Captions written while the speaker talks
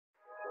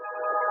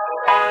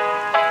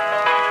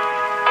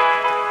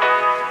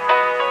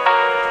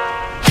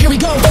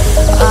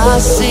I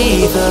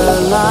see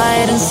the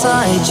light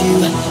inside you,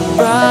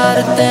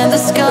 brighter than the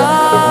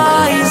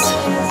skies.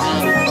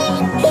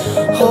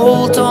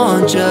 Hold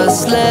on,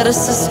 just let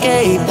us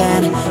escape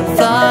and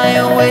fly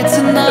away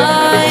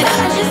tonight.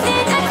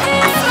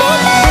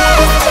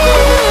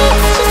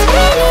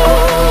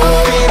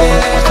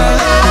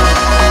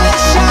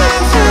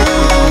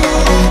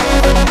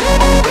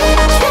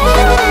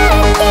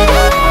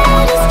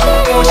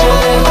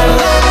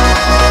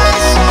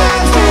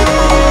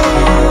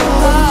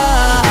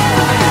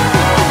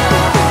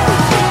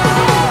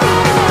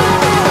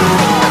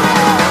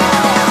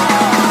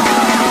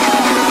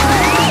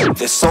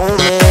 There's so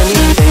many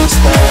things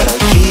that I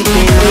keep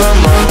in my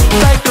mind,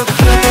 like a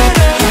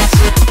past.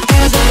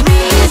 There's a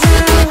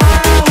reason why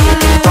we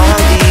live. All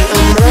the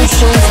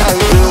emotions I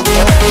built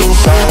up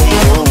inside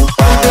you.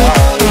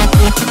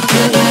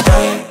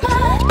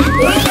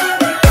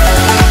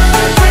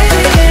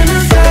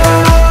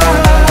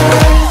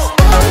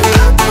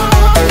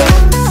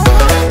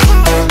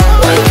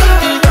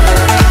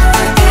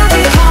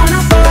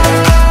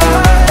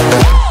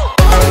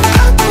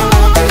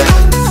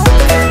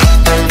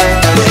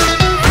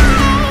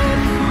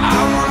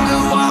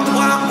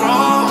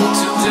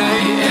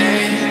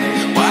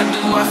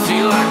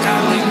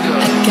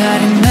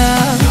 Got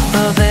enough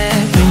of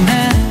every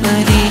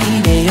melody,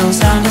 they all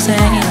sound the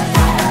same.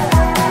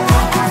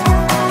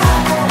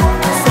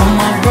 From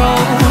my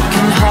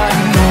broken heart,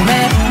 no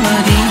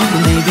remedy, but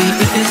maybe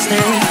if you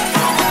stay,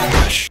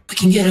 we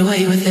can get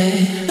away with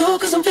it. No,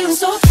 'cause I'm feeling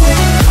so free.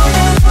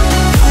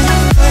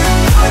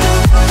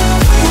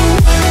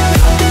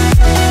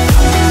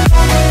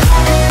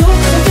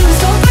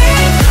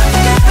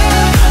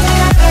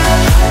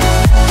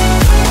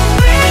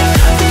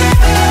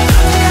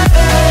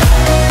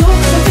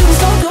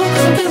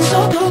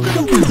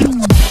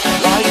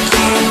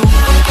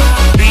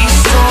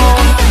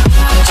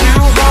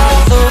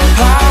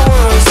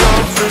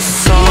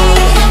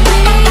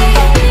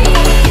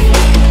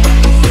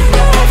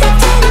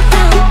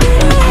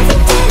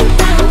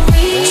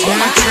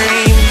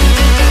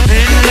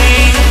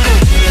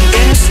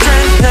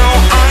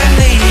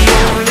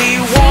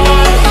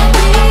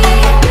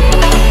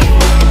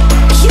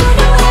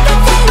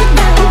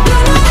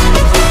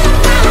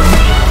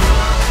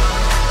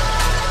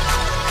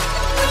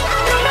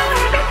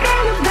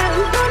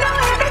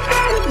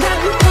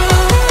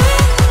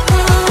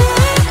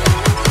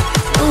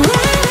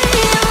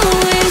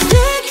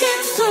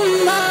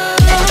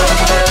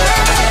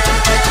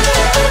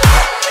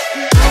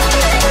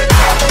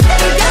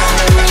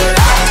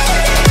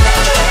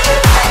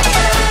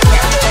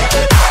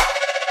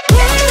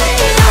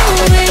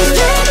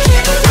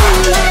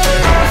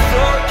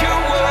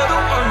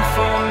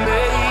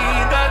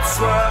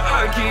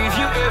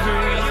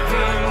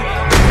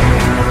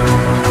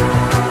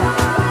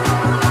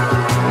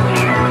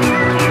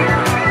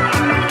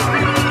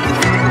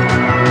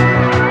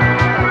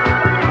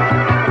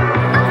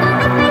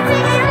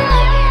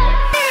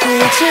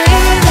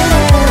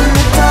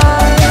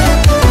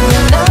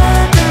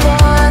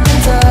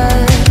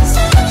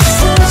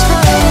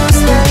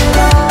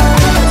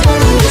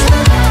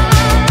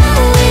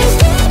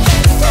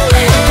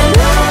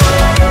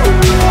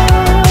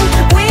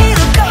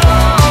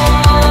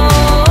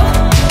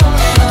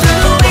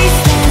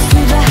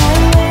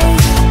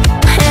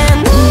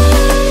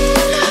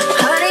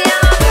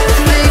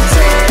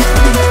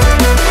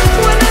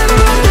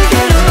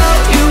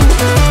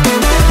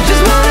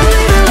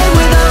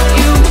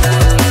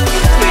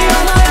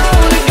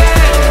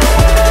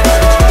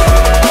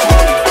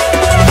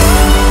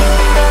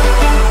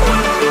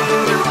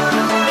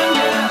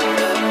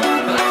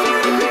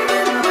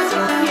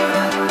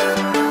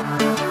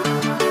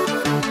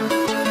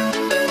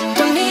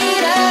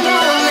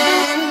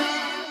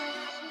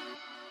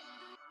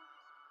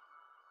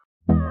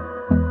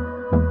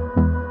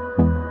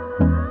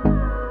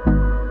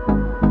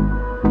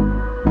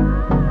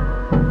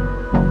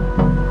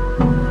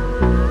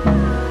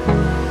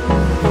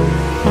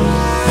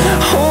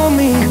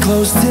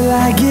 Close till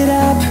I get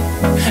up.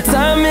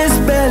 Time is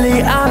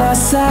barely on our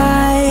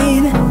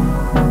side.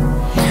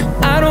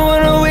 I don't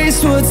wanna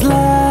waste what's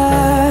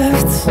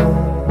left.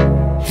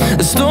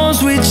 The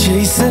storms we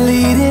chase are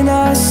leading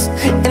us,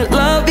 and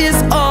love is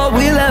all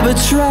we'll ever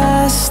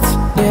trust.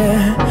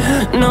 Yeah,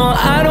 no,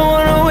 I don't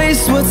wanna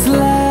waste what's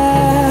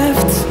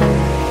left.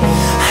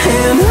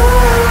 And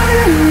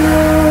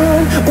on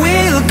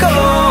we'll go,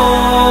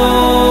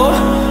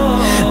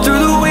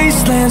 through the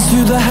wastelands,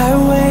 through the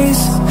highways,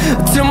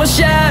 till my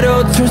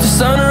shadow turns to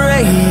sun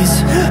rays.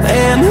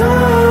 And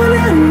on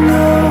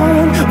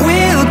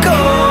we'll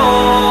go,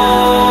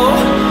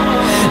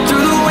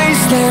 through the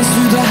wastelands,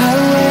 through the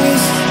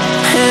highways.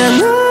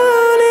 And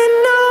on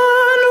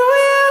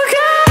we'll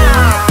go.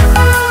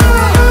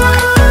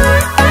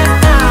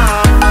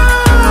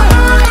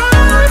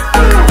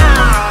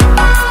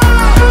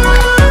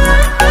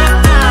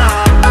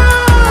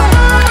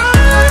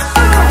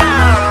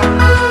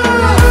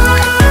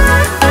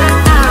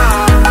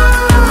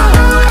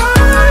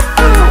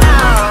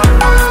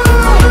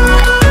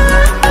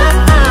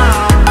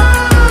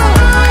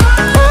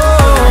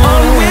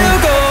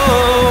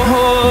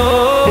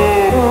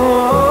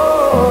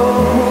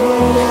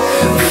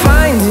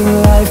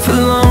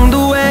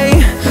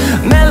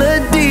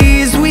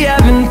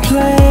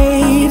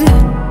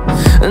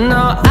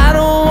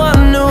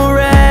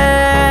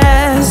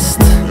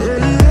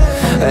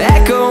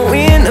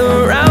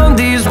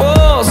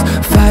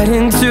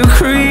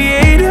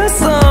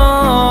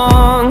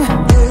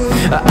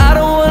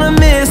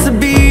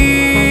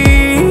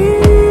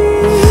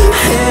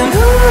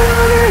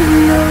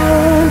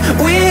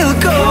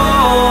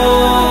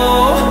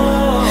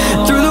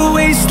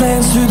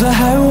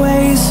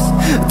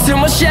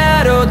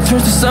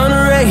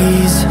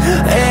 days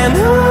and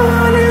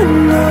on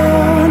and on.